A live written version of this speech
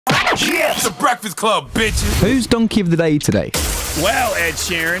Yeah, it's a Breakfast Club, bitches. Who's Donkey of the Day today? Well, Ed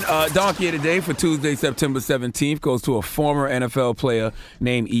Sheeran, Donkey of the Day for Tuesday, September 17th goes to a former NFL player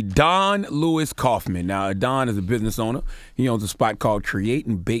named Edon Lewis Kaufman. Now, Edon is a business owner. He owns a spot called Create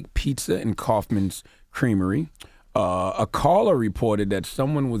and Bake Pizza in Kaufman's Creamery. A caller reported that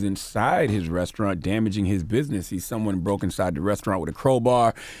someone was inside his restaurant damaging his business. Someone broke inside the restaurant with a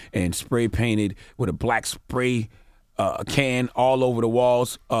crowbar and spray painted with a black spray can all over the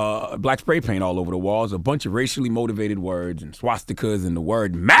walls, black spray paint all over the walls, a bunch of racially motivated words and swastikas and the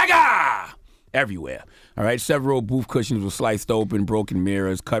word MAGA everywhere. All right, several booth cushions were sliced open, broken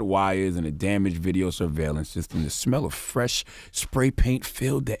mirrors, cut wires, and a damaged video surveillance system. The smell of fresh spray paint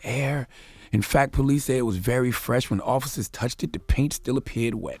filled the air. In fact, police say it was very fresh. When officers touched it, the paint still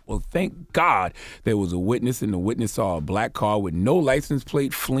appeared wet. Well, thank God there was a witness, and the witness saw a black car with no license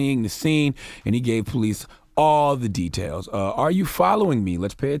plate fleeing the scene, and he gave police all the details. Are you following me?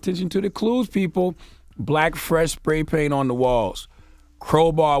 Let's pay attention to the clues, people. Black, fresh spray paint on the walls.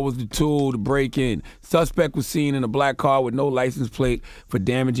 Crowbar was the tool to break in. Suspect was seen in a black car with no license plate for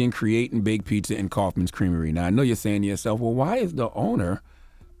damaging Create and Bake Pizza in Kaufman's Creamery. Now, I know you're saying to yourself, well, why is the owner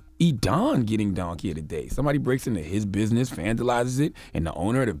Edon getting Donkey of the Day? Somebody breaks into his business, vandalizes it, and the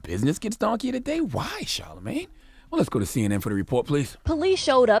owner of the business gets Donkey of the Day? Why, Charlamagne? Well, let's go to CNN for the report, please. Police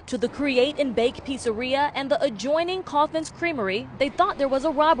showed up to the Create and Bake Pizzeria and the adjoining Kaufman's Creamery. They thought there was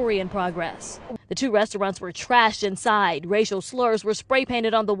a robbery in progress. The two restaurants were trashed inside. Racial slurs were spray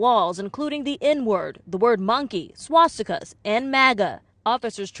painted on the walls, including the N-word, the word monkey, swastikas, and MAGA.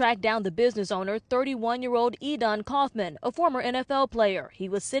 Officers tracked down the business owner, 31-year-old Edon Kaufman, a former NFL player. He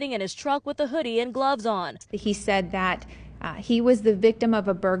was sitting in his truck with a hoodie and gloves on. He said that he was the victim of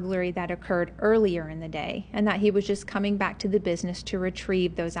a burglary that occurred earlier in the day and that he was just coming back to the business to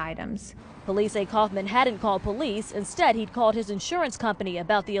retrieve those items. Police say Kaufman hadn't called police. Instead, he'd called his insurance company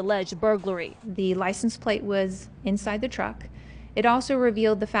about the alleged burglary. The license plate was inside the truck. It also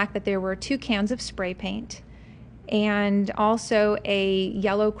revealed the fact that there were 2 cans of spray paint and also a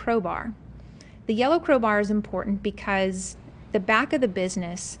yellow crowbar. The yellow crowbar is important because the back of the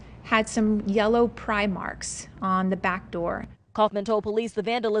business had some yellow pry marks on the back door. Kaufman told police the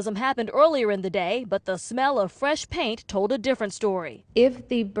vandalism happened earlier in the day, but the smell of fresh paint told a different story. If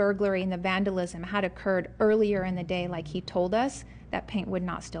the burglary and the vandalism had occurred earlier in the day like he told us, that paint would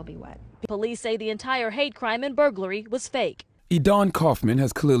not still be wet. Police say the entire hate crime and burglary was fake. Edon Kaufman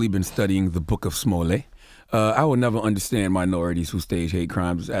has clearly been studying the Book of Smollet. I will never understand minorities who stage hate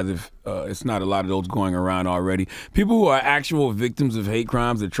crimes, as if it's not a lot of those going around already. People who are actual victims of hate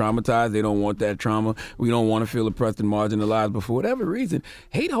crimes are traumatized. They don't want that trauma. We don't want to feel oppressed and marginalized. But for whatever reason,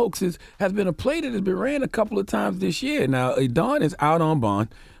 hate hoaxes has been a play that has been ran a couple of times this year. Now, Edon is out on bond,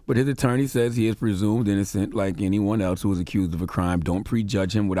 but his attorney says he is presumed innocent like anyone else who is accused of a crime. Don't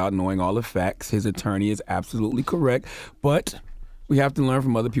prejudge him without knowing all the facts. His attorney is absolutely correct, but we have to learn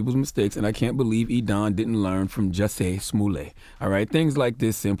from other people's mistakes, and I can't believe Edon didn't learn from Jussie Smollett. All right, things like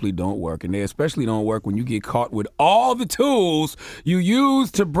this simply don't work, and they especially don't work when you get caught with all the tools you use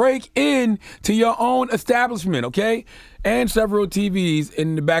to break in to your own establishment, okay? And several TVs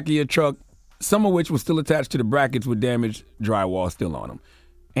in the back of your truck, some of which were still attached to the brackets with damaged drywall still on them.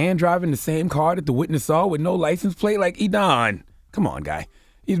 And driving the same car that the witness saw with no license plate like Edon. Come on, guy.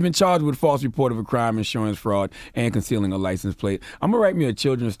 He's been charged with false report of a crime, insurance fraud, and concealing a license plate. I'm going to write me a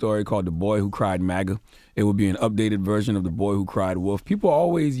children's story called The Boy Who Cried MAGA. It will be an updated version of The Boy Who Cried Wolf. People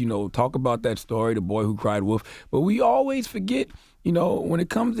always, talk about that story, The Boy Who Cried Wolf, but we always forget, when it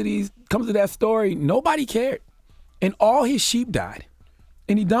comes to that story, nobody cared. And all his sheep died.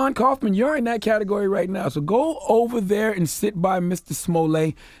 And Edon Kaufman, you're in that category right now. So go over there and sit by Mr.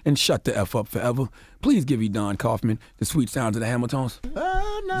 Smollett and shut the F up forever. Please give Edon Kaufman the sweet sounds of the Hamiltons.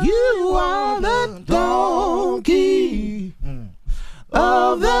 You are the donkey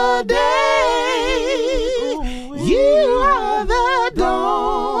of the day. You are the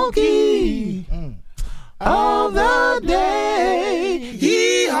donkey of the day.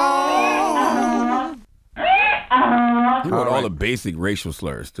 Hee-haw. He wrote all the basic racial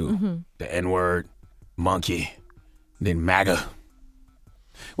slurs, too. The N-word, monkey, then MAGA.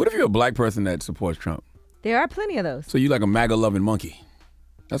 What if you're a black person that supports Trump? There are plenty of those. So you like a MAGA-loving monkey.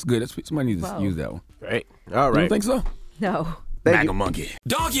 That's good. Somebody needs to use that one. Right. All right. You don't think so? No. MAGA monkey.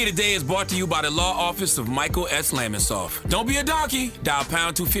 Donkey of the Day is brought to you by the law office of Michael S. Lamonsoff. Don't be a donkey. Dial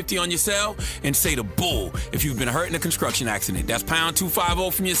pound 250 on your cell and say the bull if you've been hurt in a construction accident. That's pound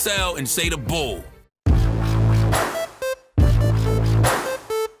 250 from your cell and say the bull.